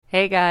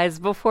Hey guys,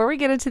 before we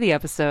get into the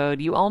episode,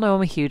 you all know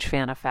I'm a huge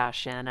fan of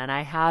fashion, and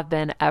I have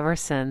been ever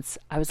since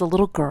I was a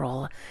little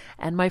girl.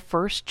 And my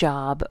first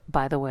job,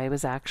 by the way,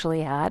 was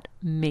actually at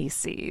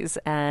Macy's.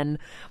 And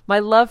my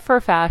love for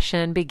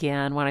fashion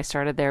began when I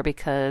started there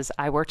because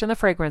I worked in the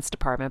fragrance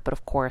department, but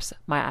of course,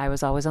 my eye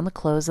was always on the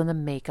clothes and the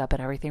makeup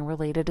and everything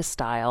related to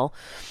style.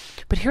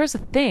 But here's the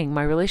thing,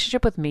 my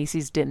relationship with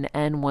Macy's didn't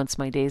end once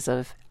my days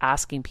of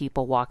asking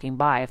people walking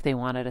by if they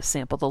wanted to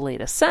sample the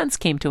latest scents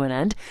came to an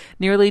end.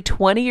 Nearly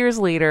 20 years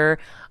later,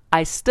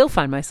 I still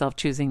find myself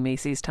choosing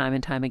Macy's time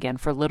and time again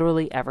for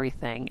literally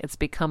everything. It's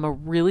become a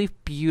really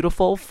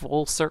beautiful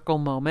full circle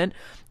moment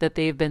that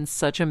they've been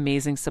such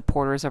amazing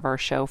supporters of our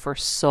show for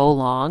so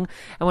long.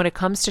 And when it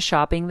comes to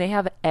shopping, they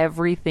have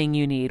everything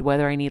you need,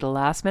 whether I need a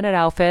last minute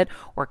outfit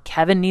or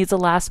Kevin needs a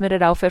last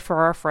minute outfit for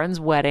our friend's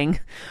wedding.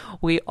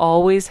 We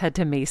always head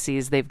to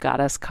Macy's. They've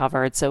got us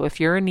covered. So if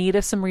you're in need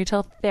of some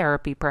retail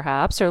therapy,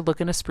 perhaps, or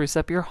looking to spruce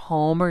up your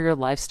home or your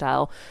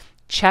lifestyle,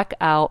 check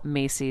out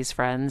Macy's,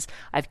 friends.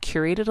 I've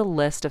curated a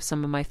list of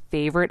some of my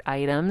favorite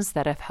items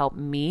that have helped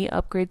me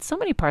upgrade so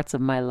many parts of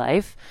my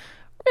life.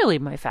 Really,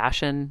 my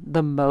fashion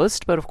the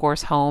most, but of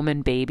course, home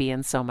and baby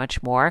and so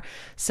much more.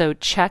 So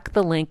check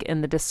the link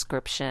in the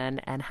description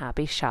and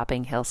happy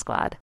shopping, Heal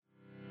Squad.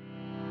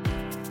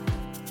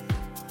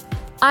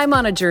 I'm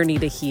on a journey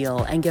to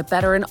heal and get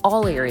better in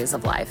all areas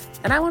of life,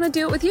 and I want to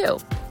do it with you.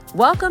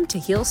 Welcome to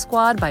Heal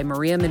Squad by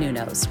Maria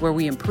Menounos, where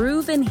we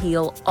improve and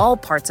heal all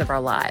parts of our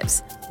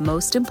lives,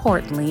 most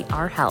importantly,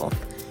 our health.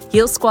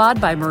 Heal Squad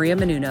by Maria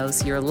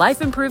Menounos, your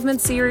life improvement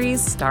series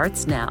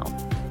starts now.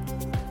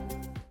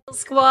 Heal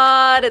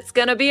Squad, it's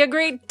going to be a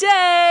great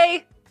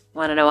day.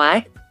 Want to know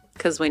why?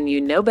 Because when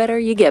you know better,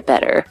 you get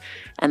better.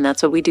 And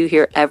that's what we do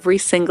here every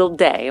single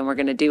day. And we're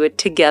going to do it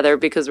together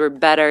because we're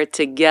better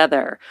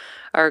together.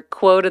 Our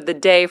quote of the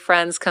day,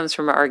 friends, comes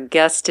from our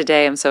guest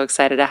today. I'm so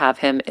excited to have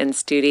him in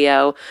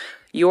studio.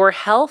 Your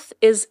health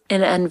is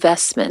an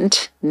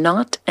investment,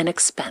 not an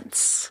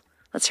expense.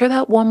 Let's hear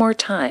that one more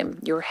time.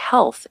 Your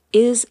health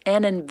is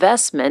an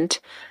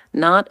investment,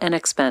 not an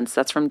expense.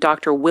 That's from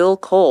Dr. Will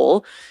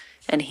Cole.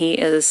 And he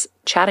is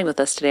chatting with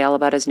us today all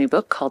about his new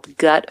book called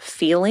Gut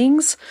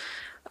Feelings.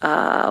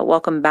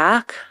 Welcome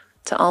back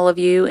to all of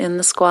you in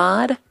the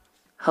squad.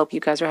 Hope you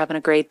guys are having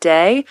a great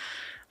day.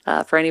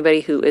 For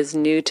anybody who is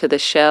new to the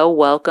show,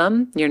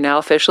 welcome. You're now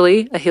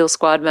officially a Heal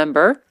Squad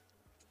member.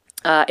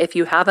 If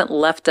you haven't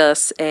left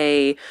us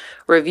a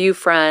review,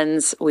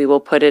 friends, we will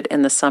put it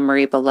in the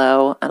summary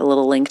below, a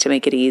little link to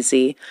make it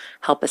easy.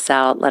 Help us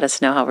out. Let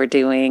us know how we're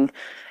doing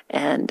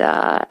and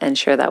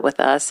share that with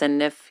us.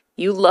 And if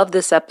you love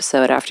this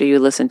episode after you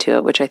listen to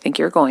it, which I think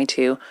you're going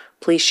to,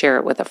 please share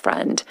it with a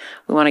friend.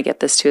 We want to get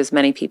this to as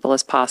many people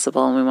as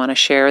possible, and we want to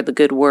share the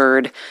good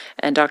word.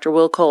 And Dr.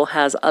 Will Cole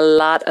has a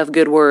lot of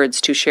good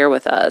words to share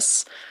with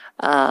us.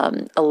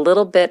 A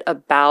little bit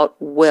about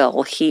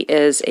Will. He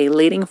is a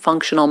leading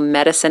functional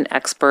medicine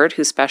expert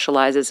who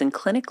specializes in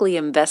clinically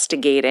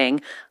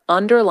investigating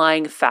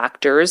underlying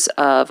factors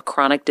of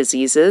chronic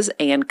diseases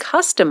and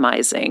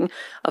customizing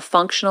a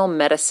functional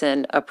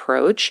medicine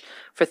approach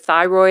for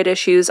thyroid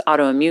issues,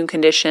 autoimmune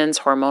conditions,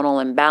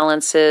 hormonal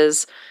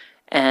imbalances,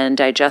 and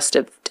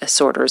digestive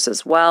disorders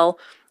as well.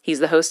 He's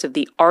the host of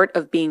the Art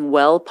of Being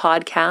Well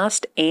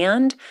podcast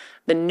and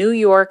the New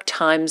York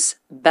Times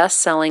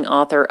best-selling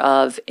author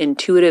of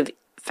Intuitive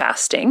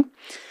Fasting.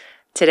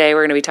 Today,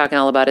 we're going to be talking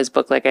all about his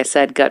book, like I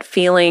said, Gut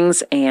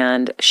Feelings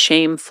and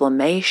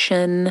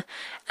Shameflammation,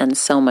 and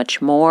so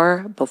much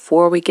more.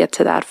 Before we get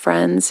to that,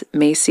 friends,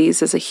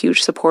 Macy's is a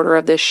huge supporter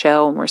of this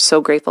show, and we're so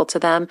grateful to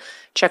them.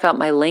 Check out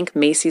my link,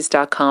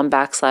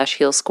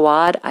 macys.com/Heal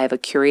Squad. I have a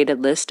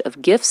curated list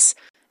of gifts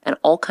and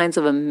all kinds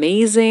of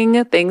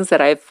amazing things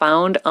that I've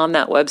found on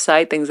that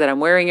website, things that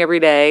I'm wearing every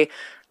day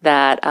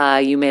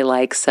that you may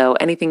like. So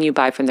anything you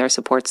buy from there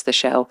supports the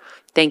show.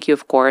 Thank you,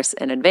 of course,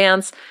 in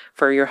advance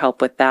for your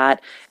help with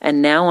that.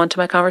 And now on to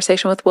my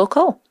conversation with Will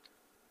Cole.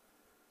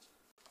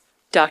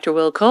 Dr.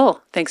 Will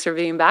Cole, thanks for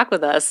being back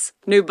with us.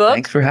 New book.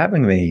 Thanks for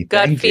having me.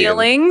 Gut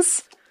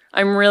Feelings.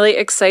 I'm really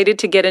excited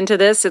to get into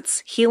this.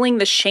 It's healing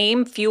the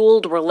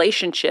shame-fueled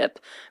relationship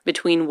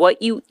between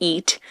what you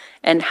eat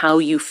and how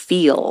you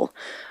feel.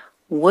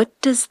 What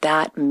does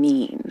that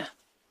mean?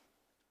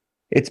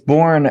 It's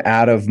born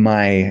out of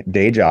my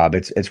day job.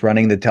 It's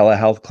running the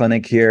telehealth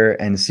clinic here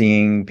and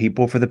seeing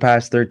people for the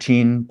past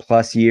 13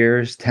 plus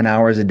years, 10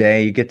 hours a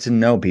day. You get to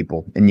know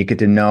people and you get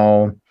to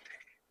know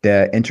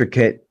the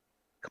intricate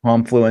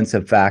confluence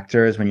of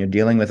factors when you're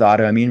dealing with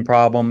autoimmune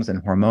problems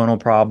and hormonal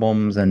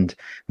problems and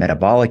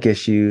metabolic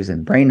issues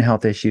and brain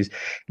health issues.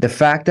 The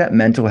fact that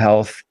mental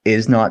health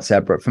is not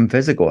separate from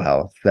physical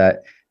health,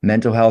 that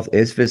mental health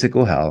is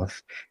physical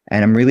health.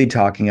 And I'm really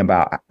talking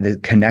about the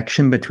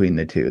connection between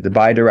the two, the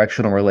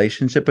bidirectional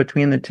relationship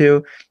between the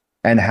two,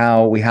 and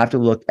how we have to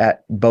look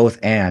at both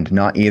and,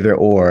 not either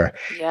or.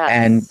 Yes.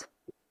 And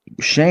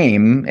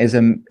shame is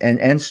and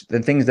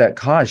the things that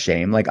cause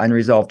shame, like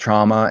unresolved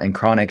trauma and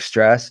chronic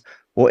stress,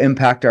 will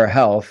impact our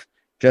health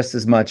just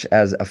as much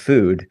as a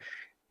food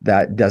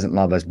that doesn't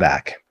love us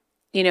back.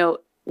 You know,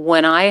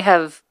 when I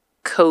have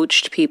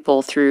coached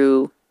people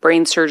through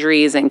brain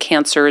surgeries and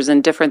cancers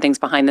and different things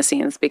behind the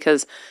scenes,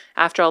 because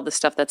after all the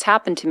stuff that's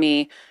happened to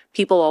me,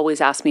 people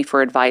always ask me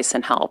for advice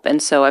and help.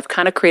 And so I've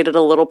kind of created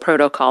a little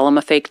protocol. I'm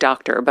a fake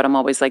doctor, but I'm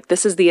always like,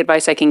 this is the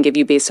advice I can give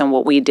you based on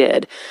what we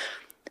did.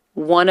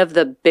 One of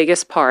the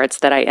biggest parts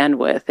that I end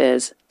with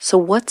is, so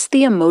what's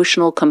the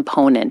emotional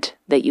component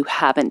that you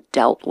haven't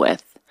dealt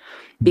with?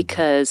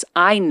 Because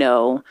I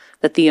know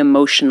that the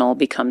emotional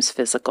becomes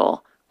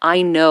physical.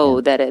 I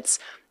know that it's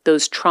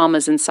those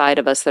traumas inside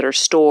of us that are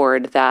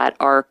stored that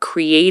are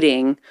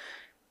creating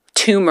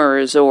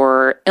tumors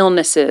or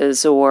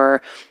illnesses,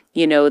 or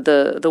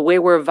the way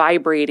we're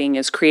vibrating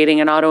is creating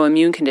an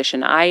autoimmune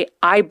condition.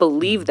 I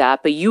believe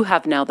that, but you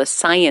have now the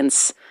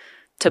science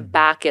to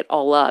back it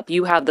all up.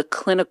 You have the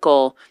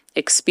clinical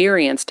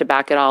experience to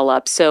back it all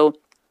up. So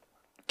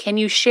can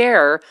you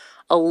share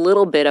a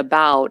little bit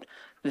about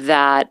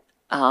that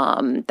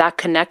that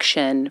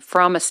connection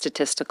from a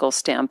statistical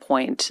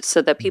standpoint,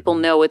 so that people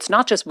know it's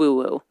not just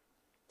woo-woo?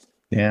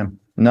 Yeah,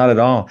 not at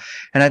all.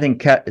 And I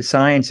think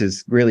science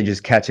is really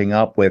just catching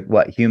up with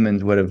what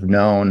humans would have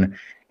known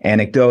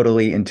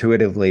anecdotally,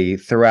 intuitively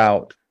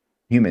throughout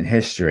human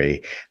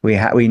history.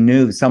 We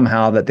knew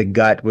somehow that the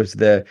gut was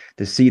the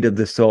seat of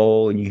the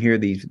soul, and you hear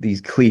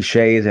these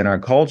cliches in our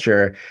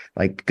culture,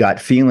 like gut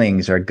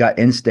feelings or gut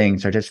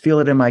instincts, or just feel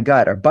it in my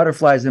gut, or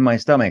butterflies in my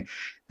stomach.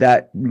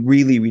 That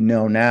really, we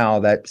know now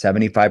that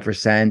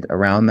 75%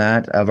 around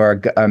that of our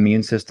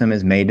immune system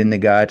is made in the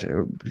gut,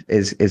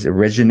 is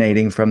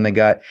originating from the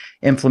gut.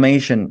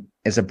 Inflammation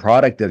is a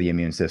product of the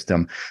immune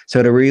system.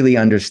 So to really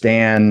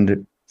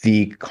understand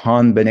the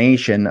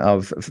combination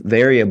of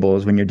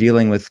variables when you're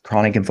dealing with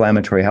chronic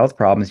inflammatory health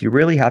problems, you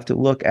really have to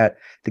look at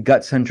the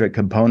gut-centric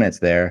components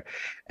there.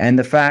 And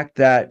the fact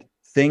that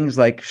things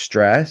like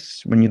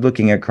stress, when you're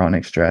looking at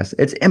chronic stress,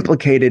 it's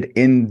implicated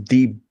in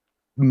the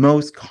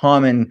most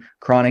common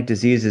chronic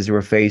diseases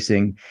we're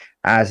facing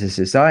as a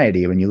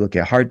society. When you look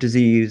at heart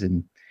disease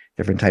and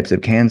different types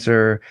of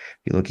cancer,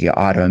 you're looking at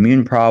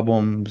autoimmune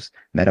problems,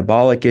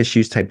 metabolic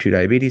issues, type 2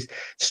 diabetes,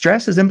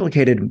 stress is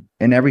implicated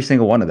in every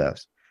single one of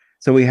those.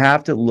 So we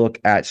have to look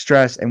at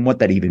stress and what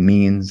that even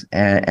means.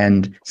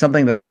 And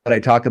something that I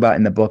talk about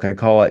in the book, I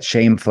call it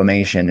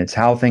shameflammation. It's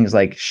how things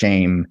like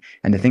shame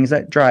and the things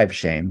that drive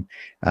shame,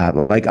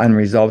 like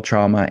unresolved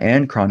trauma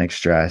and chronic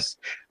stress,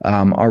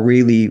 are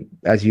really,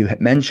 as you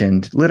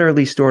mentioned,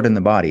 literally stored in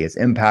the body. It's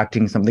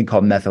impacting something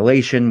called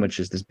methylation, which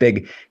is this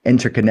big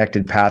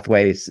interconnected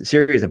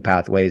series of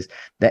pathways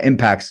that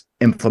impacts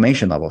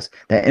inflammation levels,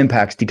 that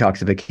impacts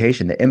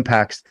detoxification, that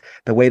impacts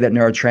the way that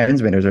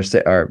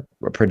neurotransmitters are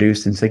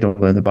produced and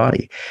signaled in the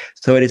body.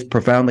 So it is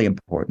profoundly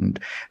important,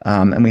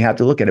 and we have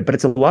to look at it. But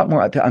it's a lot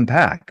more to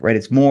unpack, right?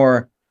 It's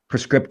more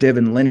prescriptive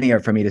and linear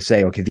for me to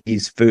say, okay,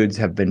 these foods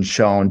have been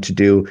shown to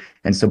do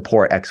and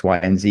support X, Y,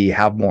 and Z.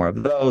 Have more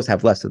of those,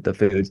 have less of the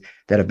foods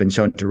that have been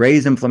shown to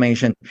raise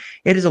inflammation.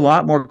 It is a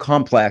lot more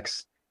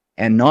complex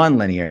and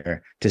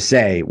nonlinear to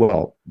say,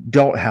 well,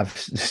 don't have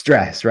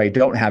stress, right?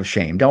 Don't have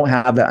shame, don't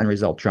have that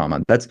unresolved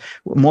trauma. That's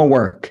more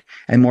work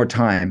and more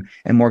time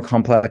and more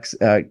complex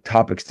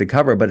topics to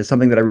cover. But it's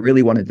something that I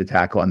really wanted to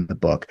tackle in the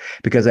book,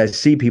 because I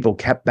see people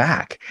kept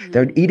back. Mm-hmm.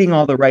 They're eating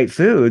all the right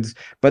foods,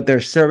 but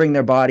they're serving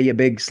their body a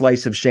big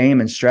slice of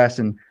shame and stress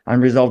and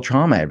unresolved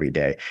trauma every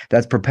day.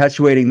 That's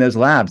perpetuating those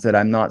labs that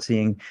I'm not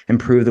seeing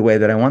improve the way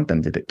that I want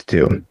them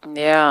to.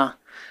 Yeah.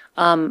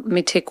 Let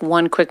me take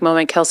one quick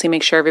moment, Kelsey,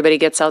 make sure everybody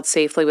gets out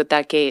safely with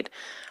that gate.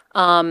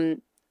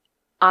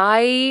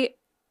 I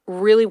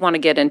really want to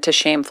get into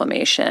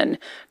shameflammation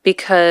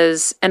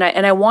because, and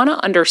I want to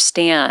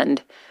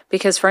understand,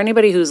 because for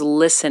anybody who's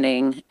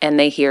listening and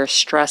they hear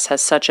stress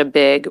has such a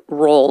big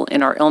role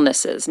in our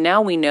illnesses,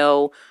 now we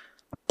know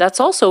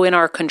that's also in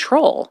our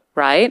control,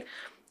 right?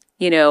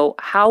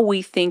 How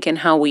we think and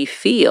how we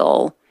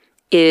feel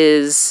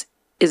is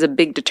a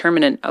big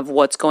determinant of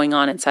what's going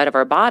on inside of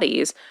our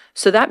bodies.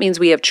 So that means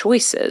we have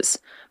choices.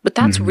 But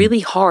that's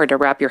really hard to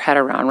wrap your head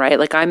around, right?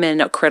 Like, I'm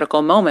in a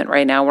critical moment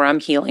right now where I'm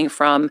healing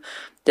from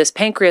this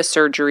pancreas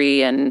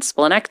surgery and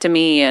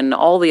splenectomy and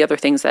all the other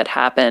things that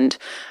happened.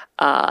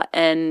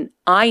 And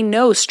I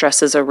know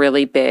stress is a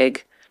really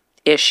big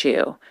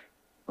issue,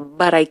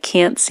 but I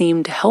can't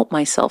seem to help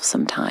myself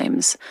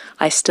sometimes.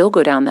 I still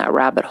go down that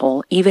rabbit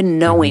hole, even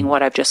knowing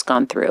what I've just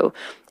gone through.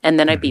 And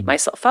then I beat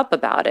myself up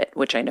about it,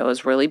 which I know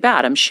is really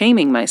bad. I'm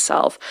shaming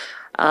myself.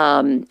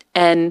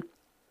 And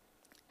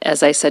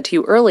as I said to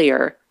you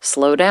earlier,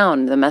 slow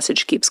down. The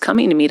message keeps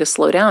coming to me to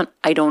slow down.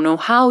 I don't know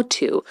how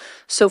to.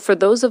 So for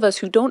those of us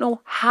who don't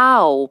know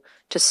how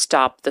to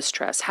stop the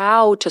stress,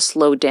 how to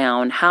slow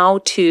down, how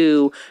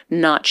to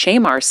not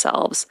shame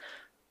ourselves,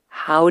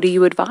 how do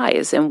you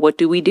advise and what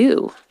do we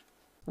do?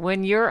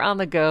 When you're on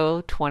the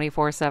go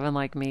 24/7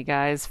 like me,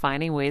 guys,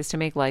 finding ways to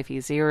make life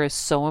easier is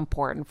so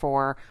important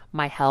for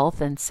my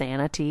health and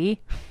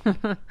sanity.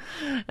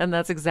 And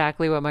that's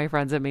exactly what my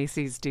friends at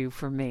Macy's do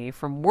for me.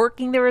 From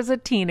working there as a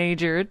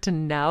teenager to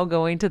now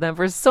going to them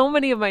for so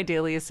many of my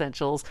daily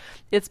essentials,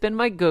 it's been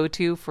my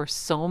go-to for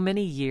so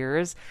many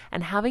years.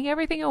 And having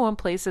everything in one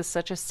place is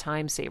such a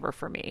time saver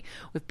for me.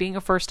 With being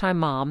a first-time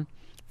mom,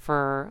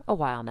 for a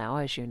while now,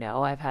 as you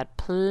know, I've had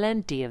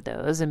plenty of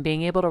those, and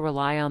being able to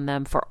rely on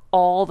them for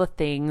all the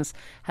things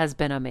has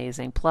been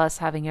amazing. Plus,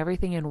 having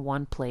everything in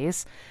one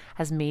place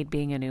has made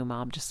being a new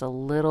mom just a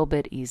little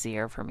bit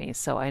easier for me.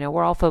 So I know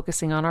we're all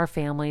focusing on our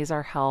families,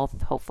 our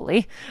health,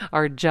 hopefully,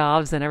 our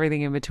jobs, and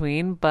everything in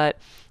between, but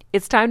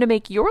it's time to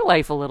make your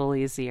life a little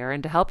easier.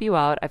 And to help you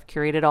out, I've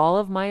curated all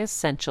of my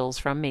essentials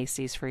from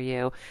Macy's for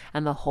you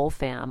and the whole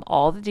fam.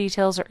 All the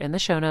details are in the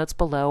show notes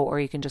below,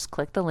 or you can just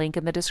click the link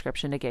in the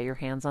description to get your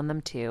hands on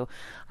them too.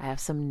 I have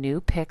some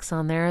new picks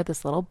on there,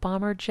 this little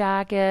bomber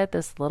jacket,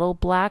 this little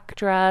black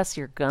dress.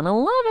 You're gonna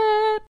love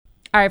it.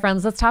 All right,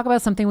 friends, let's talk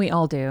about something we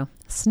all do.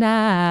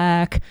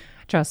 Snack.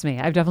 Trust me,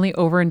 I've definitely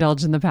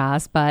overindulged in the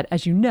past, but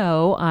as you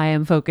know, I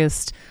am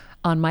focused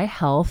on my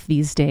health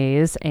these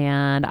days.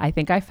 And I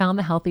think I found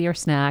the healthier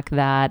snack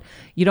that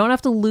you don't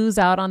have to lose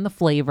out on the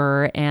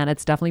flavor. And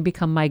it's definitely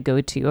become my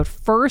go-to. It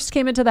first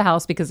came into the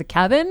house because of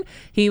Kevin.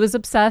 He was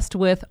obsessed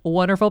with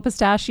Wonderful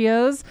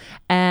Pistachios.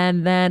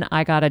 And then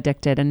I got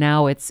addicted. And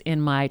now it's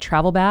in my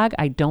travel bag.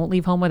 I don't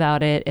leave home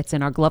without it. It's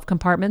in our glove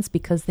compartments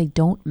because they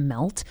don't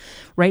melt.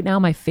 Right now,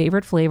 my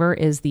favorite flavor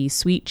is the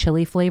sweet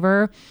chili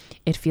flavor.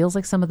 It feels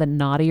like some of the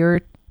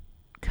naughtier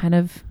kind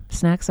of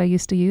snacks I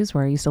used to use,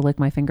 where I used to lick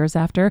my fingers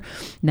after.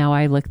 Now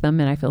I lick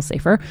them and I feel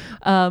safer.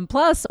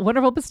 Plus,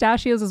 Wonderful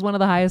Pistachios is one of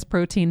the highest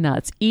protein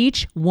nuts.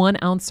 Each 1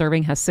 ounce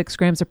serving has 6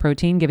 grams of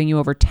protein, giving you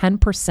over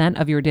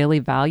 10% of your daily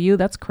value.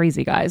 That's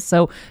crazy, guys.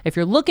 So if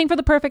you're looking for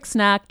the perfect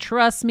snack,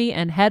 trust me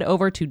and head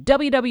over to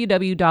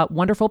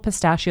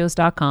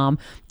www.wonderfulpistachios.com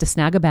to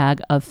snag a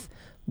bag of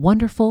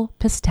Wonderful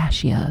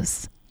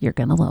Pistachios. You're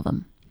going to love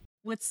them.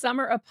 With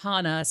summer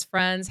upon us,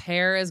 friends,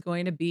 hair is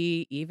going to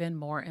be even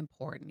more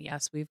important.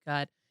 Yes, we've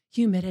got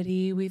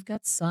humidity, we've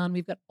got sun,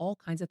 we've got all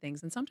kinds of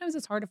things. And sometimes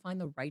it's hard to find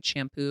the right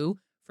shampoo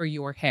for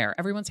your hair.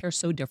 Everyone's hair is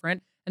so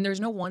different, and there's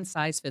no one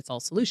size fits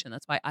all solution.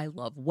 That's why I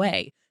love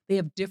Way. They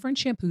have different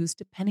shampoos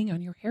depending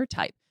on your hair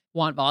type.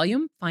 Want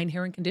volume? Fine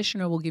Hair and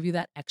Conditioner will give you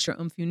that extra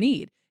oomph you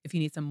need. If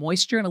you need some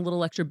moisture and a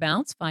little extra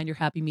bounce, find your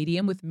happy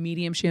medium with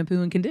Medium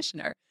Shampoo and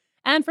Conditioner.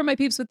 And for my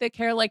peeps with thick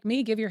hair like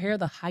me, give your hair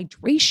the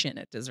hydration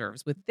it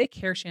deserves with Thick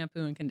Hair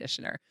Shampoo and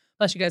Conditioner.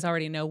 Plus, you guys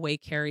already know Way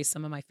carries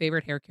some of my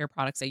favorite hair care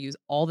products I use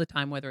all the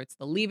time, whether it's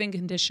the leave-in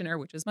conditioner,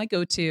 which is my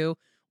go-to,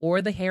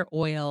 or the hair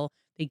oil.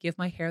 They give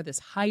my hair this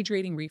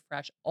hydrating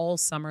refresh all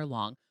summer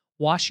long.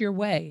 Wash your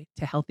way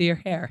to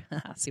healthier hair.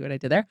 See what I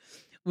did there?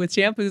 With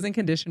shampoos and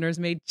conditioners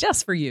made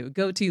just for you.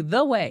 Go to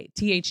TheOuai,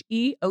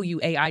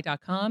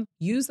 TheOuai.com.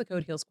 Use the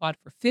code HealSquad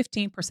for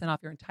 15%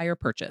 off your entire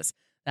purchase.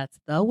 That's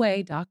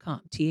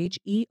theouai.com,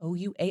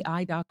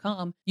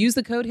 TheOuai.com. Use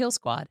the code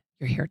HealSquad.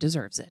 Your hair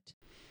deserves it.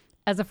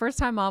 As a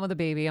first-time mom with a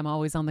baby, I'm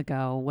always on the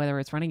go, whether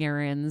it's running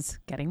errands,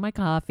 getting my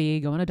coffee,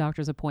 going to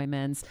doctor's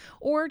appointments,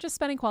 or just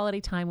spending quality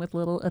time with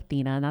little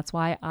Athena. And that's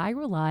why I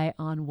rely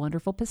on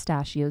Wonderful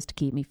Pistachios to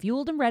keep me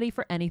fueled and ready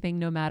for anything,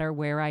 no matter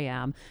where I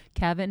am.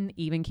 Kevin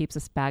even keeps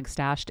a bag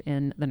stashed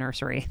in the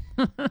nursery.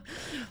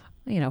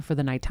 For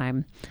the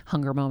nighttime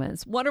hunger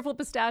moments. Wonderful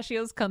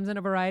Pistachios comes in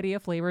a variety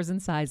of flavors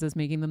and sizes,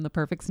 making them the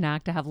perfect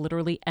snack to have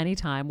literally any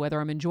time,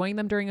 whether I'm enjoying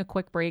them during a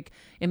quick break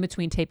in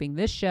between taping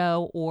this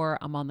show, or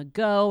I'm on the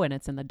go and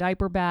it's in the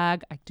diaper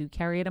bag. I do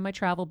carry it in my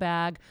travel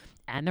bag,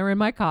 and they're in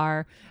my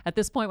car. At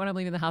this point, when I'm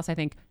leaving the house, I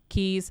think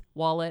keys,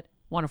 wallet,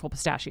 Wonderful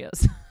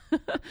Pistachios.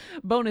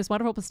 Bonus,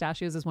 Wonderful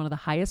Pistachios is one of the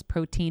highest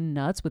protein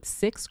nuts with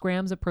 6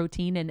 grams of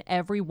protein in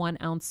every 1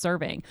 ounce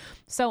serving.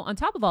 So on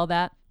top of all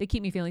that, they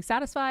keep me feeling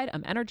satisfied.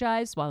 I'm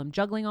energized while I'm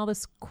juggling all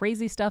this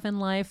crazy stuff in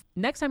life.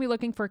 Next time you're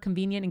looking for a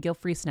convenient and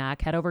guilt-free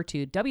snack, head over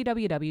to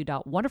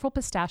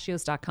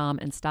www.wonderfulpistachios.com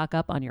and stock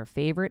up on your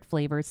favorite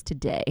flavors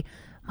today,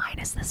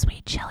 minus the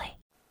sweet chili.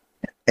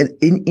 And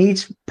in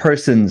each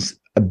person's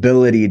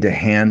ability to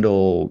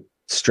handle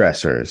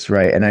stressors,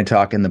 right? And I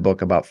talk in the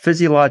book about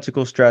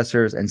physiological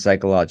stressors and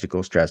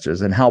psychological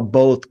stressors and how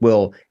both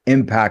will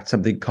impact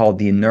something called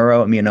the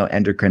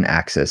neuroimmunoendocrine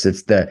axis.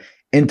 It's the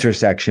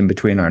intersection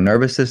between our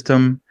nervous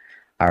system,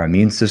 our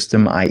immune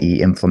system,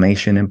 i.e.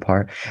 inflammation in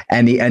part,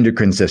 and the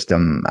endocrine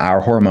system,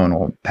 our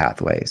hormonal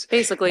pathways.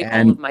 Basically,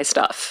 all of my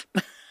stuff.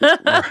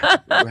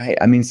 Right.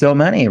 I mean, so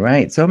many,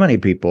 right? So many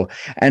people.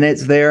 And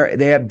it's there,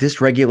 they have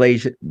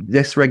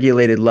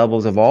dysregulated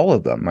levels of all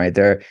of them, right?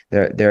 They're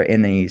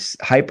in a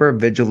hyper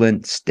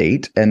vigilant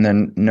state, and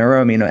then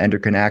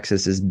neuroimmunoendocrine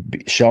axis is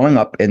showing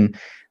up in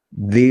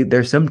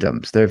their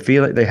symptoms.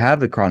 They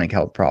have the chronic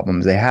health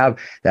problems. They have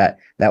that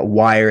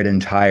wired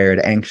and tired,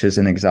 anxious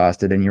and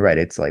exhausted. And you're right.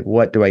 It's like,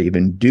 what do I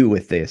even do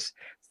with this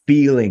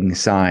feeling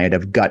side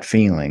of gut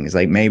feelings.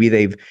 Like maybe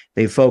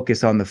they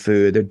focus on the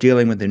food, they're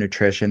dealing with the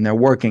nutrition, they're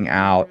working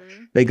out.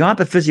 They got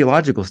the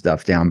physiological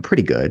stuff down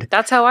pretty good.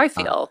 That's how I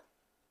feel.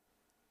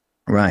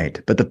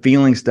 Right. But the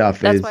feeling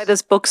stuff That's why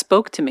this book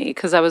spoke to me,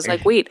 because I was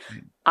like, wait,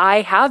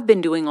 I have been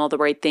doing all the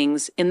right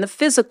things in the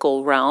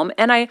physical realm.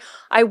 And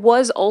I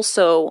was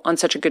also on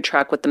such a good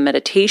track with the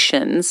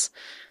meditations.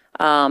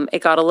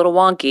 It got a little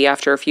wonky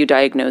after a few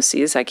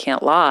diagnoses, I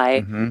can't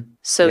lie.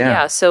 So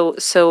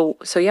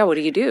yeah, what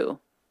do you do?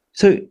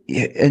 So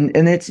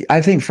and it's,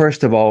 I think,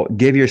 first of all,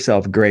 give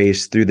yourself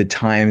grace through the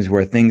times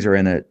where things are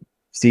in a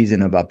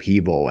season of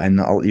upheaval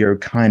and you're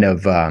kind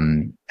of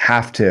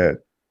have to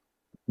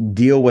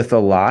deal with a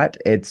lot.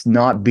 It's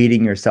not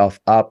beating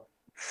yourself up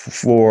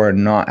for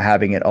not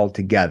having it all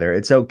together.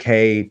 It's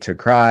okay to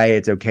cry.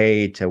 It's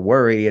okay to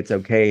worry. It's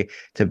okay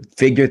to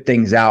figure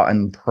things out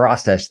and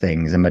process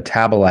things and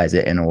metabolize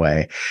it in a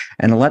way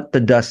and let the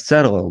dust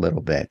settle a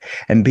little bit.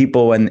 And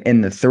people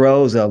in the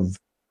throes of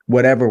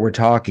whatever we're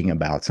talking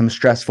about, some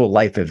stressful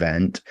life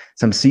event,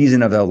 some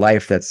season of their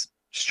life that's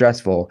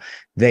stressful,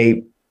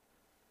 they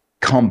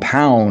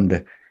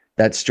compound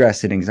that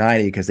stress and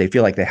anxiety because they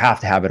feel like they have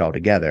to have it all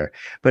together.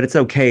 But it's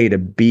okay to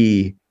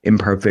be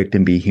imperfect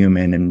and be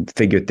human and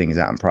figure things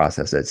out and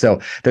process it. So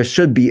there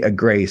should be a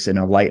grace and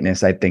a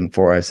lightness, I think,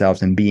 for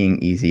ourselves and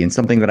being easy. And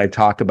something that I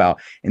talk about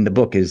in the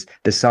book is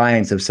the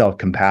science of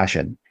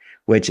self-compassion,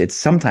 which it's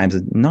sometimes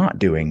not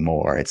doing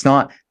more. It's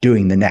not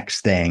doing the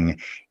next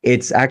thing.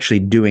 It's actually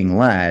doing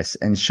less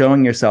and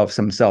showing yourself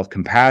some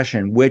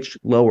self-compassion, which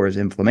lowers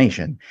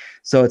inflammation.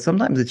 So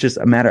sometimes it's just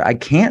a matter, I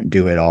can't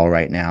do it all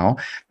right now.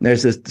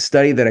 There's this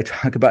study that I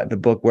talk about in the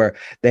book where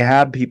they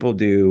have people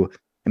do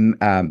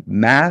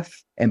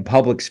math and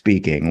public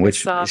speaking,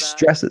 which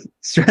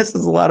stresses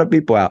a lot of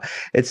people out.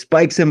 It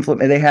spikes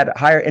inflammation. They had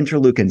higher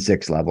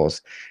interleukin-6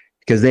 levels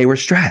because they were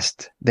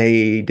stressed.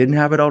 They didn't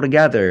have it all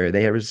together.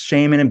 There was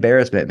shame and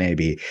embarrassment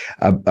maybe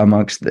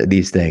amongst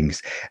these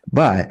things.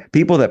 But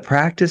people that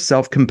practice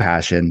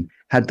self-compassion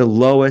had the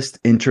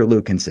lowest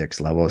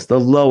interleukin-6 levels, the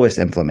lowest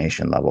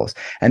inflammation levels.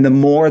 And the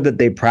more that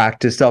they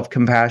practiced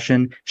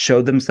self-compassion,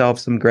 showed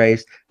themselves some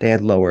grace, they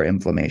had lower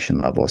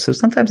inflammation levels. So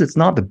sometimes it's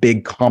not the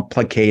big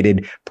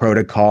complicated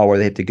protocol where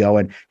they have to go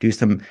and do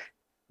some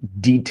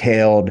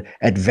detailed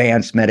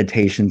advanced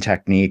meditation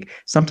technique.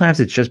 Sometimes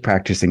it's just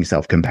practicing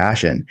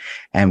self-compassion,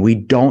 and we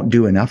don't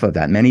do enough of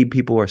that. Many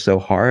people are so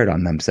hard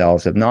on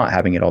themselves of not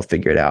having it all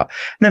figured out.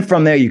 And then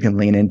from there you can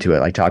lean into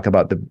it. I talk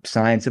about the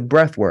science of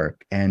breath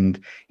work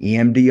and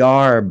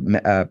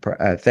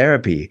EMDR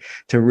therapy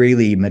to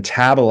really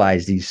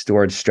metabolize these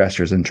stored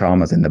stressors and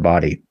traumas in the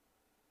body.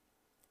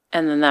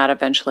 And then that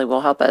eventually will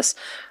help us.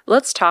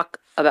 Let's talk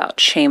about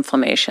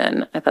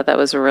shameflammation. I thought that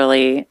was a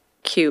really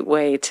cute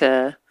way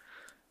to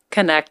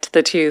connect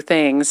the two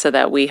things so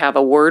that we have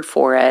a word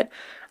for it.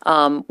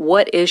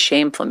 What is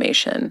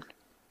shameflammation?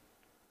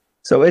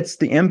 So it's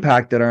the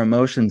impact that our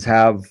emotions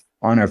have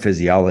on our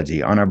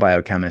physiology, on our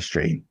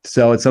biochemistry.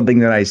 So it's something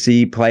that I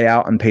see play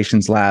out in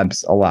patients'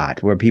 labs a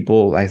lot, where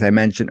people, as I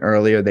mentioned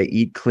earlier, they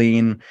eat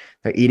clean,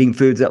 they're eating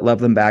foods that love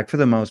them back for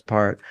the most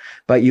part,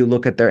 but you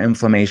look at their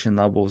inflammation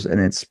levels and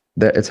it's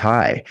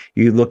high.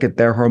 You look at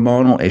their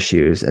hormonal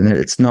issues and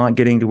it's not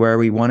getting to where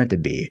we want it to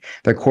be.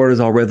 Their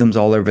cortisol rhythms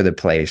all over the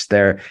place.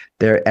 Their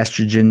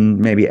estrogen,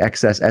 maybe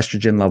excess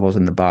estrogen levels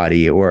in the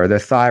body, or their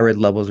thyroid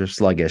levels are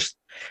sluggish.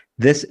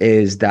 This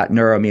is that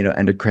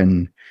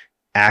neuroimmunoendocrine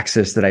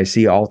axis that I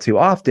see all too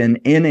often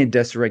in a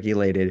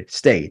dysregulated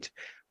state,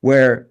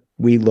 where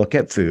we look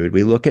at food,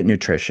 we look at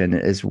nutrition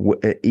as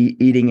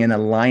eating in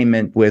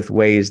alignment with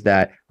ways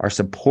that are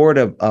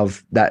supportive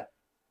of that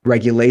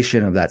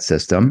regulation of that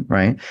system,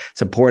 right?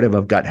 Supportive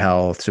of gut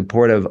health,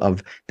 supportive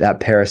of that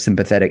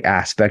parasympathetic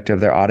aspect of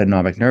their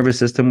autonomic nervous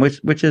system,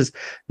 which is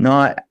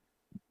not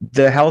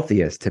the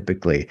healthiest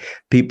typically.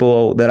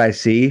 People that I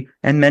see,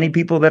 and many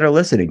people that are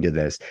listening to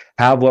this,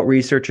 have what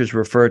researchers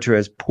refer to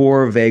as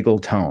poor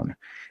vagal tone,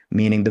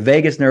 meaning the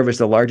vagus nerve is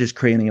the largest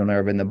cranial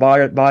nerve in the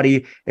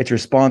body. It's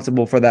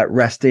responsible for that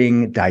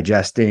resting,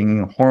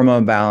 digesting,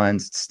 hormone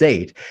balanced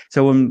state.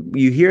 So when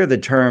you hear the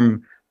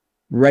term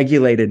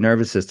regulated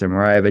nervous system,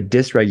 or I have a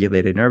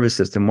dysregulated nervous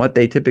system, what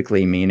they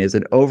typically mean is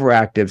an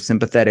overactive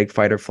sympathetic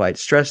fight or flight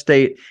stress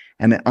state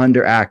and an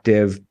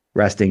underactive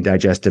resting,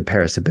 digestive,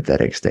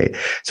 parasympathetic state.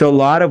 So a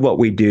lot of what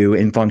we do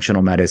in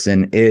functional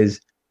medicine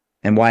is,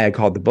 and why I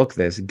called the book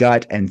this,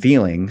 gut and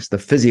feelings, the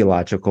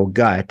physiological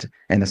gut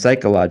and the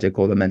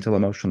psychological, the mental,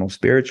 emotional,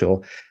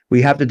 spiritual.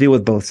 We have to deal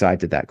with both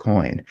sides of that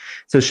coin.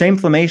 So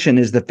shameflammation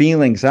is the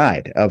feeling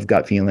side of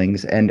gut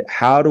feelings. And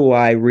how do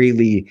I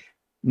really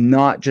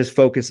not just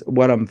focus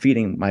what I'm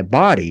feeding my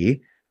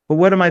body, but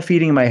what am I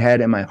feeding my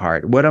head and my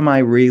heart? What am I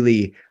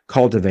really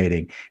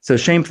cultivating? So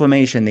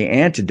shameflammation, the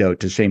antidote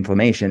to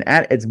shameflammation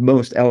at its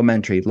most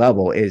elementary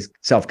level is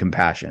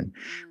self-compassion.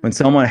 When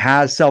someone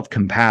has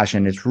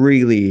self-compassion,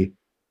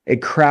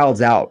 it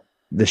crowds out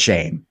the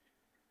shame.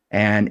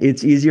 And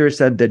it's easier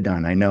said than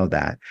done. I know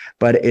that.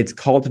 But it's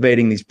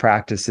cultivating these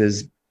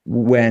practices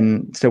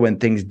when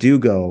things do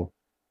go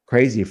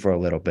crazy for a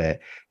little bit,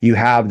 you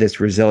have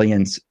this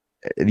resilience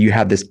you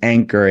have this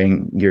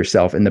anchoring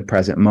yourself in the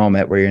present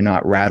moment where you're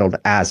not rattled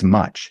as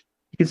much.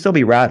 You can still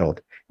be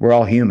rattled. We're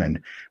all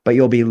human, but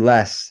you'll be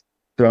less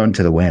thrown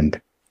to the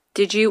wind.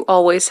 Did you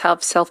always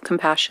have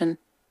self-compassion?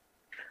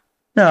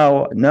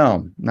 No,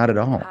 no, not at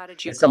all. How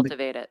did you It's something,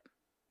 cultivate it?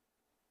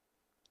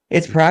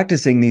 it's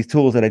practicing these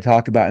tools that I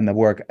talk about in the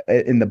work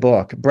in the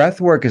book.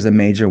 Breath work is a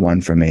major one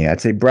for me.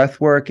 I'd say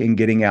breath work and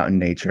getting out in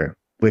nature,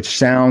 which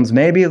sounds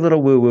maybe a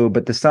little woo-woo,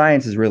 but the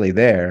science is really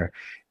there.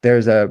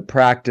 There's a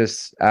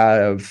practice out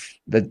of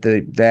that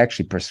they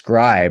actually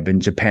prescribe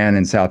in Japan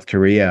and South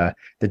Korea.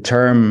 The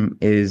term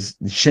is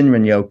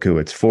Shinrin-yoku.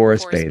 It's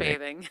forest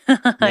bathing.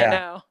 I Yeah.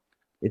 know.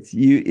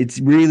 It's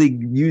really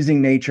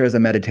using nature as a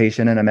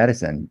meditation and a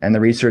medicine. And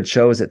the research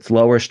shows it's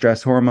lower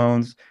stress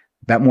hormones,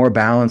 that more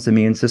balanced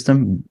immune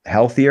system,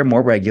 healthier,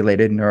 more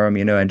regulated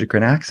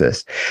neuroimmunoendocrine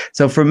axis.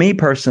 So for me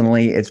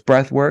personally, it's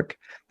breath work.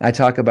 I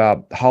talk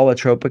about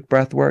holotropic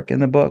breath work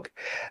in the book.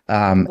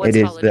 What's It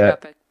is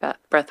holotropic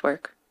breath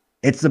work?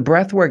 it's the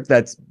breath work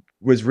that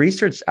was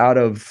researched out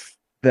of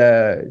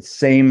the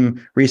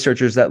same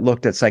researchers that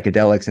looked at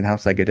psychedelics and how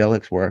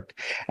psychedelics worked.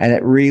 And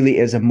it really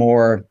is a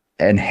more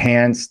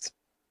enhanced,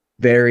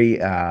 very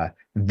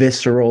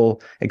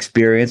visceral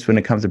experience when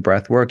it comes to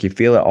breath work. You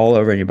feel it all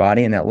over in your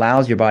body, and it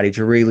allows your body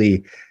to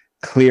really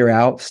clear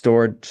out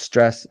stored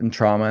stress and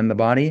trauma in the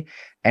body.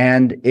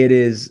 And it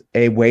is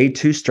a way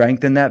to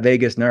strengthen that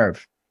vagus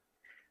nerve.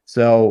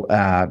 So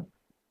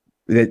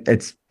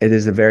it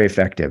is a very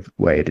effective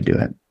way to do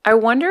it. I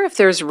wonder if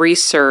there's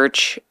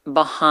research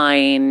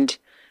behind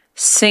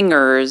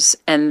singers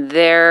and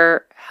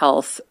their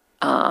health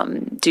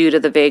due to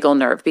the vagal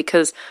nerve,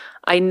 because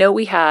I know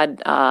we had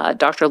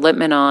Dr.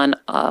 Lippman on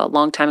a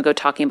long time ago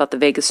talking about the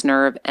vagus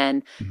nerve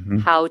and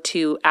how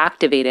to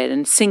activate it,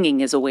 and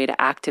singing is a way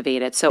to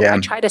activate it. So I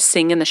try to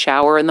sing in the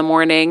shower in the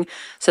morning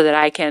so that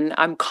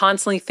I'm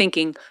constantly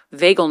thinking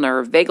vagal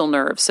nerve, vagal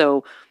nerve.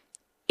 So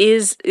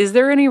is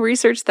there any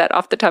research that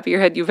off the top of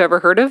your head you've ever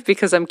heard of?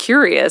 Because I'm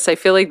curious. I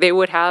feel like they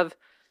would have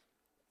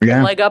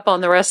a leg up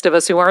on the rest of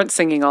us who aren't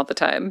singing all the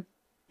time.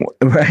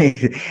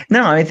 Right.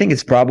 No, I think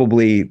it's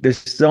probably, there's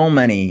so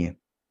many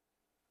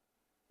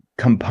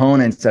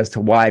components as to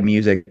why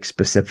music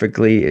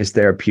specifically is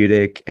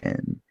therapeutic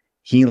and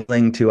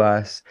healing to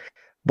us.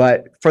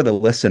 But for the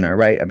listener,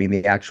 right? I mean,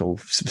 the actual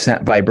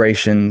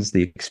vibrations,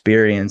 the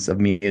experience of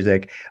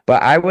music.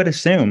 But I would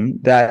assume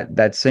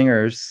that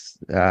singers,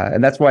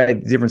 and that's why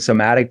different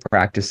somatic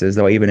practices,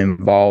 though, even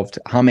involved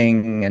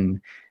humming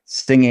and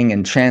singing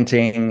and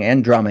chanting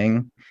and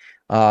drumming,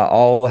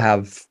 all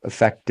have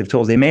effective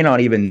tools. They may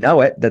not even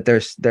know it, that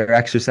they're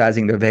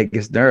exercising their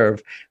vagus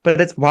nerve, but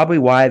it's probably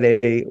why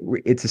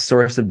it's a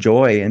source of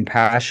joy and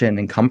passion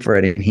and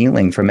comfort and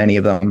healing for many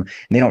of them. And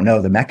they don't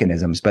know the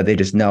mechanisms, but they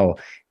just know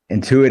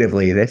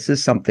intuitively, this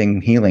is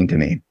something healing to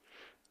me.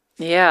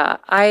 Yeah,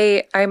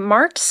 I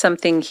marked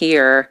something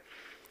here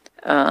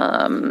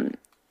about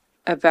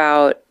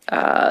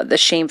the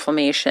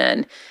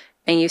shameflammation.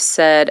 And you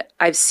said,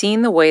 I've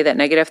seen the way that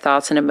negative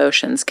thoughts and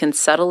emotions can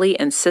subtly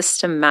and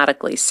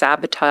systematically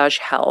sabotage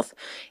health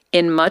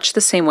in much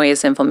the same way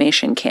as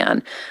inflammation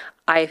can.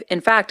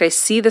 In fact, I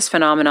see this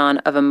phenomenon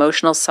of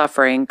emotional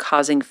suffering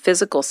causing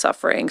physical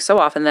suffering so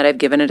often that I've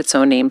given it its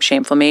own name,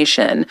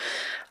 shameflammation.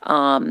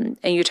 And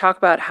you talk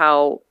about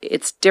how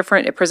it's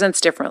different, it presents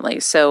differently.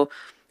 So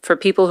for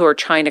people who are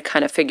trying to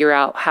kind of figure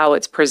out how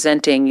it's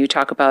presenting, you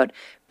talk about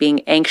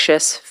being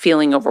anxious,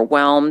 feeling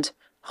overwhelmed,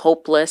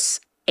 hopeless,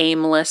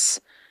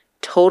 aimless,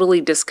 totally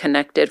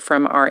disconnected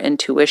from our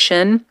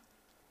intuition.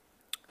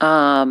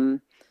 And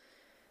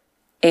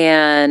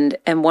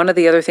one of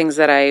the other things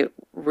that I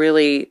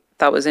really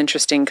thought was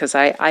interesting, because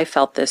I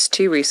felt this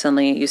too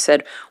recently, you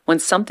said, when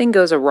something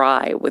goes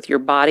awry with your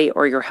body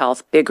or your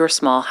health, big or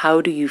small,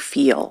 how do you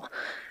feel?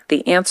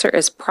 The answer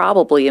is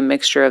probably a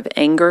mixture of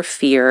anger,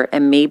 fear,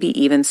 and maybe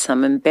even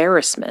some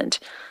embarrassment.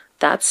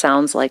 That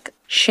sounds like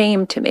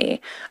shame to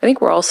me. I think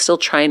we're all still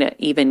trying to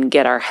even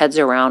get our heads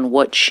around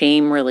what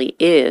shame really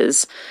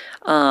is.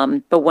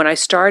 But when I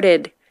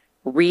started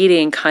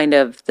reading kind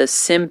of the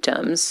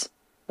symptoms,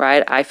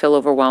 right? I feel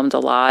overwhelmed a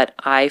lot.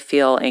 I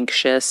feel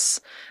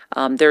anxious.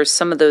 There's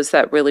some of those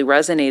that really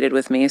resonated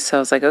with me. So I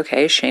was like,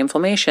 okay,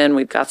 shameflammation.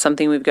 We've got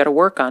something we've got to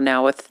work on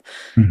now with,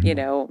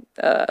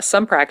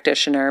 some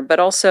practitioner, but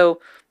also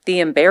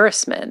the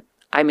embarrassment.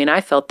 I mean,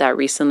 I felt that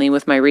recently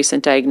with my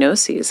recent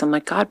diagnoses. I'm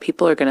like, God,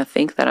 people are going to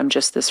think that I'm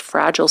just this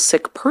fragile,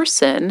 sick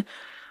person,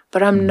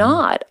 but I'm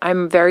not.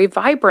 I'm very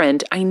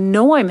vibrant. I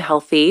know I'm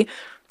healthy.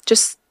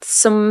 Just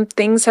some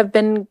things have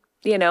been,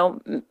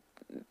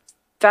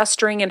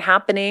 festering and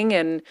happening.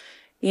 And,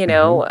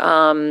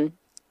 it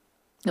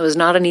was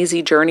not an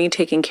easy journey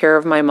taking care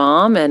of my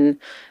mom. And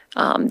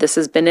this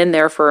has been in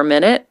there for a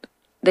minute,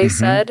 they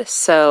said.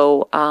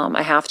 So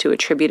I have to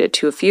attribute it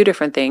to a few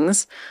different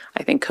things.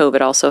 I think COVID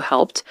also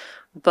helped.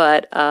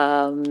 But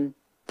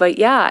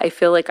yeah, I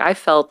feel like I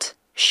felt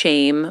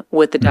shame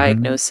with the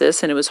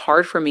diagnosis, and it was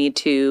hard for me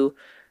to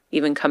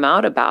even come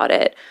out about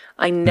it.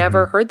 I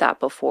never heard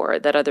that before,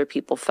 that other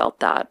people felt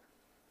that.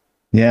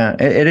 Yeah,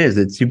 it is.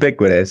 It's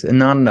ubiquitous and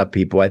not enough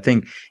people. I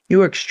think you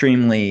were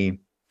extremely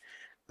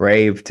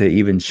brave to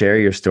even share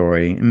your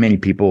story. Many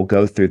people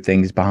go through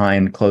things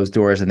behind closed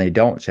doors and they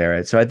don't share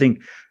it. So I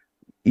think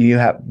you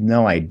have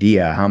no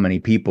idea how many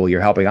people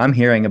you're helping. I'm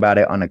hearing about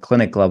it on a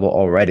clinic level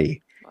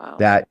already, Wow.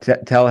 that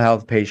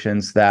telehealth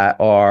patients that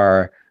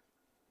are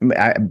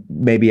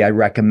maybe I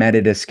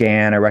recommended a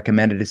scan, I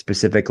recommended a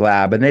specific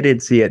lab, and they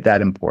didn't see it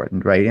that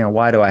important, right?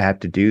 Why do I have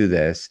to do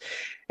this?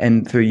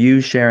 And through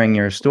you sharing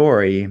your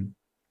story,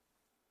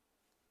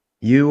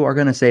 you are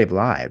going to save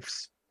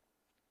lives.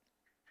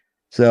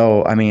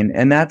 So, I mean,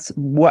 and that's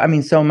what I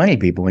mean. So many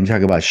people, when you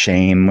talk about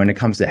shame, when it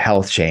comes to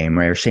health shame,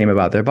 right, or shame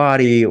about their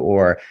body,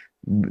 or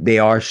they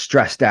are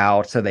stressed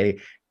out, so they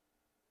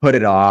put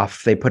it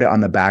off. They put it on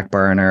the back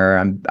burner.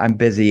 I'm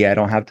busy. I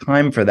don't have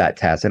time for that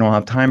test. I don't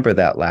have time for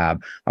that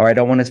lab, or I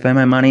don't want to spend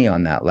my money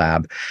on that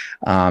lab.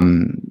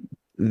 Um,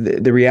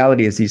 the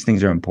reality is these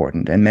things are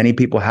important, and many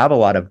people have a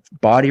lot of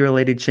body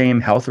related shame,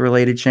 health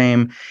related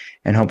shame,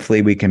 and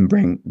hopefully we can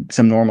bring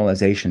some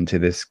normalization to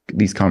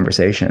these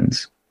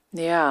conversations.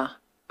 Yeah,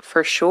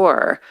 for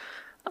sure.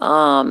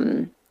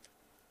 Um,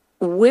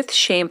 with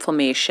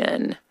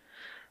shameflammation,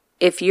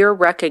 if you're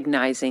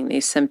recognizing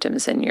these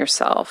symptoms in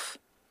yourself,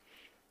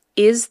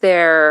 is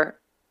there,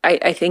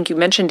 I think you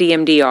mentioned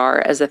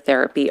EMDR as a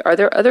therapy. Are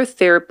there other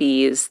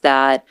therapies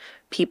that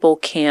people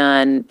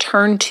can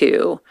turn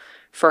to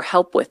for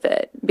help with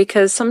it?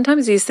 Because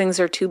sometimes these things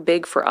are too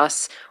big for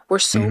us. We're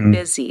so Hmm.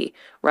 busy,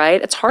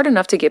 right? It's hard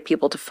enough to get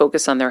people to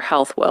focus on their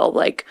health, Will.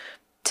 Like,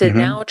 to Hmm.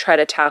 now try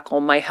to tackle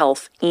my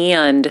health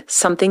and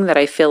something that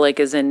I feel like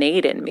is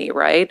innate in me,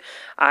 right?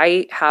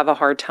 I have a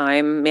hard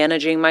time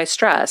managing my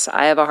stress.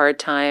 I have a hard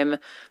time,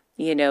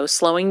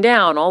 slowing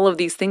down, all of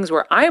these things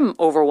where I'm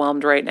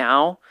overwhelmed right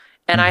now.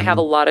 And I have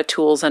a Hmm. lot of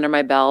tools under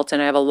my belt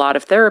and I have a lot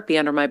of therapy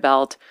under my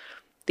belt.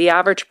 The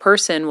average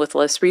person with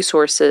less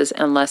resources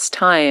and less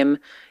time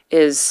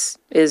is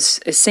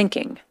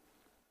sinking.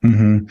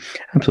 Hmm.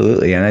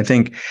 Absolutely. And I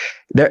think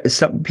there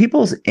some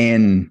people's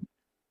in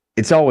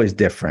it's always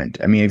different.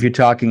 I mean, if you're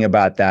talking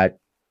about that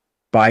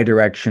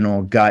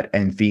bidirectional gut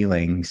and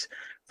feelings.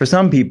 For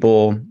some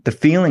people, the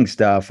feeling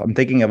stuff, I'm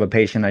thinking of a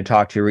patient I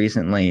talked to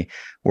recently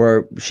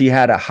where she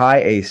had a high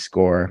ACE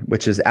score,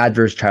 which is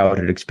adverse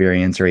childhood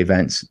experience or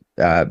events,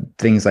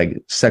 things like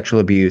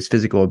sexual abuse,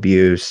 physical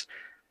abuse,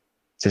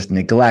 just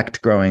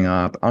neglect growing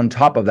up. On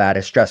top of that,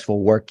 a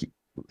stressful work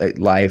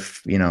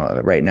life,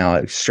 right now,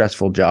 a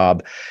stressful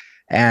job.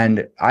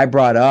 And I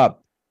brought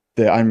up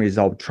the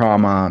unresolved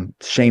trauma,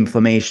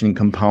 shameflammation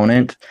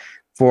component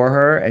for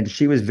her. And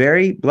she was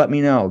let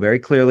me know very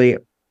clearly,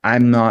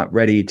 I'm not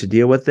ready to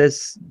deal with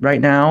this right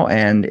now.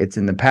 And it's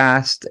in the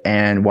past.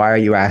 And why are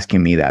you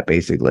asking me that,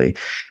 basically?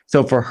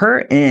 So for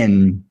her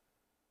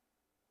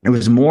it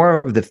was more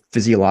of the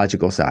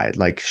physiological side.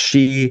 Like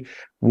she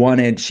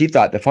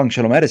thought the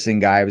functional medicine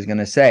guy was going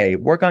to say,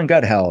 work on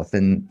gut health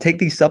and take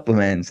these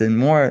supplements and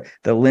more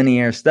the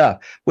linear stuff,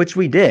 which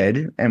we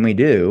did and we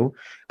do,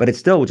 but it's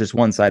still just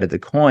one side of the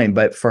coin.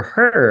 But for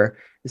her,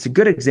 it's a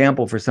good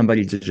example for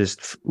somebody to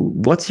just,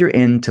 what's your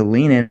in to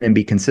lean in and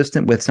be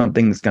consistent with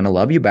something that's going to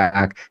love you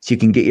back so you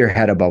can get your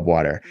head above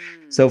water.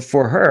 Mm. So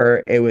for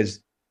her, it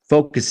was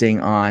focusing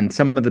on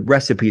some of the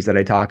recipes that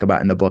I talk about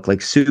in the book,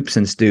 like soups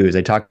and stews.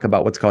 I talk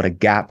about what's called a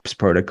GAPS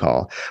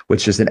protocol,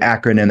 which is an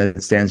acronym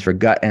that stands for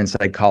gut and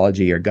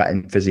psychology or gut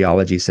and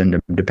physiology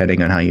syndrome,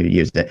 depending on how you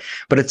use it.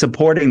 But it's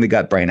supporting the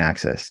gut brain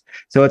axis.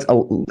 So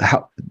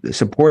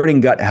supporting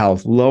gut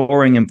health,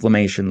 lowering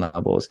inflammation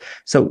levels.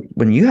 So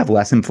when you have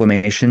less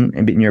inflammation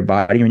in your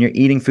body, when you're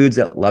eating foods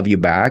that love you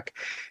back,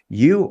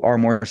 you are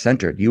more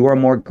centered. You are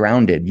more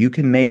grounded. You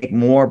can make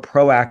more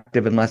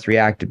proactive and less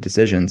reactive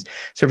decisions.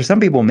 So for some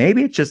people,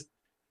 maybe it's just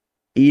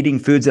eating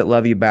foods that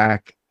love you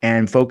back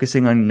and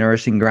focusing on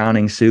nourishing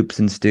grounding soups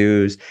and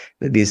stews,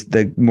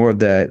 the more of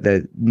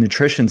the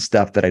nutrition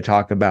stuff that I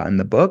talk about in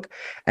the book.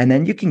 And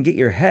then you can get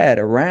your head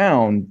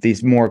around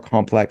these more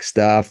complex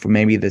stuff, or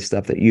maybe the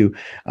stuff that you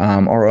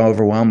are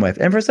overwhelmed with.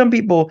 And for some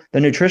people,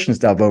 the nutrition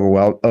stuff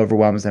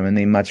overwhelms them and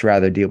they much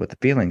rather deal with the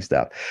feeling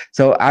stuff.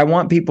 So I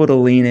want people to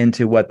lean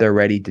into what they're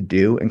ready to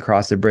do and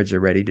cross the bridge they're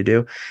ready to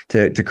do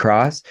to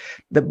cross.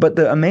 But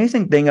the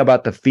amazing thing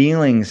about the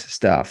feelings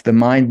stuff, the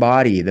mind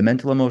body, the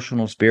mental,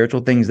 emotional,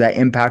 spiritual things that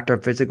impact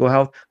our physical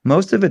health,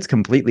 most of it's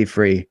completely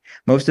free.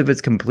 Most of it's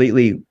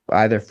completely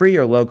either free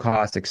or low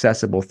cost,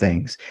 accessible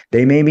things.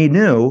 They may be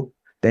new.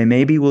 They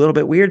may be a little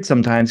bit weird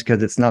sometimes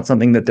because it's not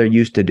something that they're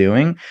used to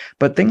doing.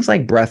 But things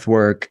like breath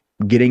work,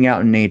 getting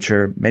out in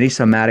nature, many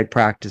somatic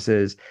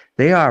practices,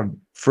 they are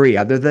free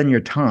other than your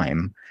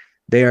time.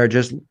 They are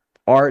just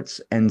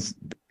arts and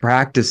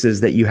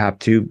practices that you have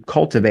to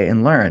cultivate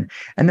and learn.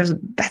 And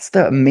that's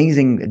the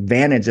amazing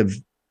advantage of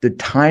the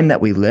time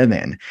that we live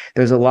in.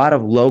 There's a lot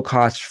of low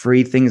cost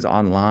free things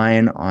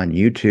online on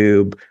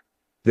YouTube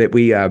that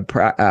we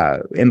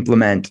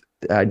implement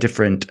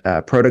different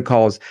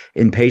protocols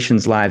in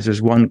patients' lives.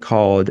 There's one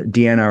called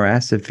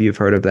DNRS, if you've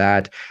heard of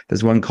that.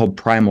 There's one called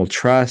Primal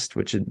Trust,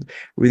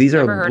 these are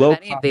Never heard of low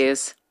any of cost.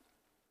 these.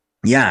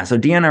 Yeah, so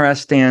DNRS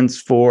stands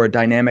for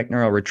Dynamic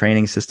Neural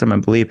Retraining System, I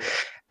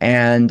believe.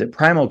 And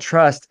Primal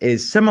Trust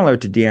is similar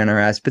to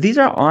DNRS, but these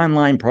are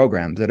online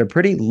programs that are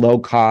pretty low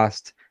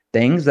cost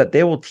things that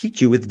they will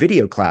teach you with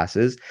video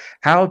classes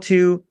how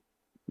to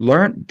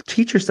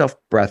teach yourself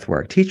breath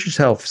work, teach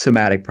yourself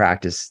somatic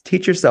practice,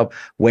 teach yourself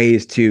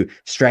ways to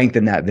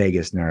strengthen that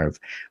vagus nerve.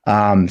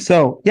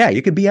 So yeah,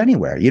 you could be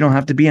anywhere. You don't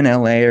have to be in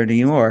LA or New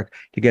York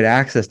to get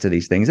access to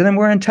these things. And then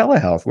we're in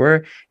telehealth.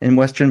 We're in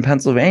Western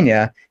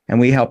Pennsylvania, and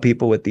we help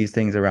people with these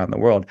things around the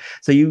world.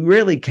 So you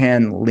really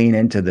can lean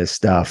into this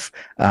stuff.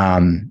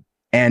 And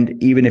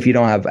even if you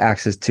don't have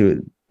access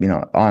to,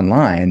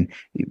 online,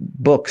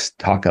 books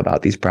talk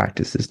about these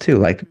practices too,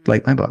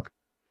 like my book.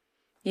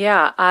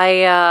 Yeah,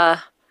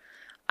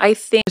 I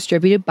think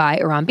distributed by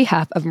or on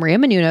behalf of Maria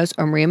Menounos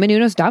or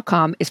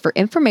mariamenounos.com is for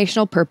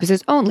informational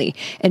purposes only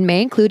and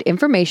may include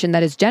information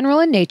that is general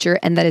in nature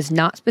and that is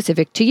not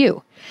specific to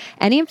you.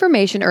 Any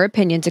information or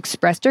opinions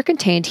expressed or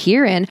contained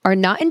herein are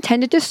not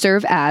intended to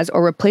serve as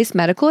or replace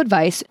medical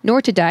advice,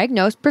 nor to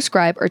diagnose,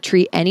 prescribe, or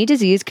treat any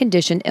disease,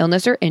 condition,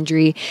 illness, or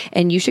injury,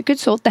 and you should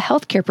consult the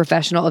healthcare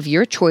professional of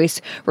your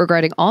choice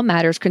regarding all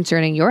matters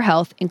concerning your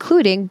health,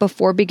 including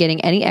before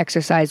beginning any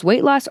exercise,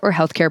 weight loss, or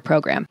healthcare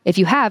program. If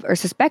you have or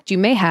suspect you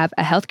may have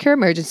a healthcare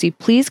emergency,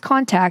 please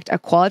contact a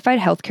qualified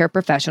healthcare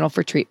professional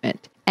for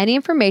treatment. Any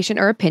information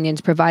or opinions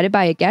provided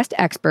by a guest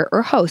expert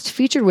or host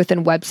featured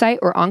within website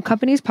or on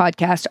company's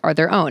podcast are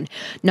their own,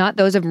 not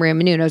those of Maria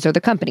Menounos or the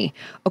company.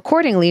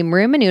 Accordingly,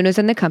 Maria Menounos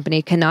and the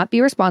company cannot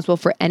be responsible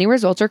for any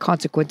results or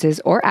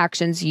consequences or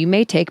actions you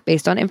may take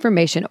based on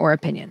information or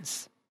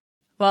opinions.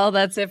 Well,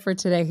 that's it for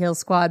today, Heal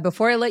Squad.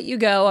 Before I let you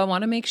go, I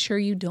want to make sure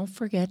you don't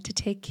forget to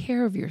take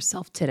care of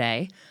yourself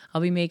today.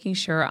 I'll be making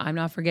sure I'm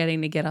not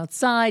forgetting to get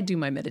outside, do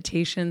my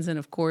meditations, and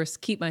of course,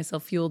 keep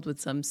myself fueled with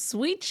some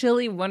sweet,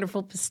 chili,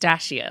 wonderful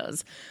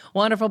pistachios.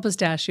 Wonderful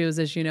pistachios,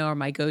 as you know, are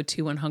my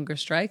go-to when hunger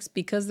strikes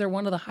because they're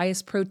one of the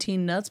highest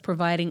protein nuts,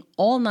 providing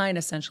all 9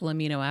 essential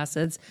amino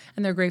acids,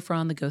 and they're great for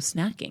on-the-go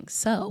snacking.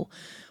 So,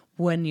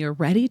 when you're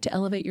ready to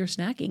elevate your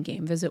snacking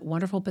game, visit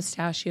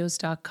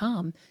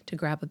wonderfulpistachios.com to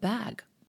grab a bag.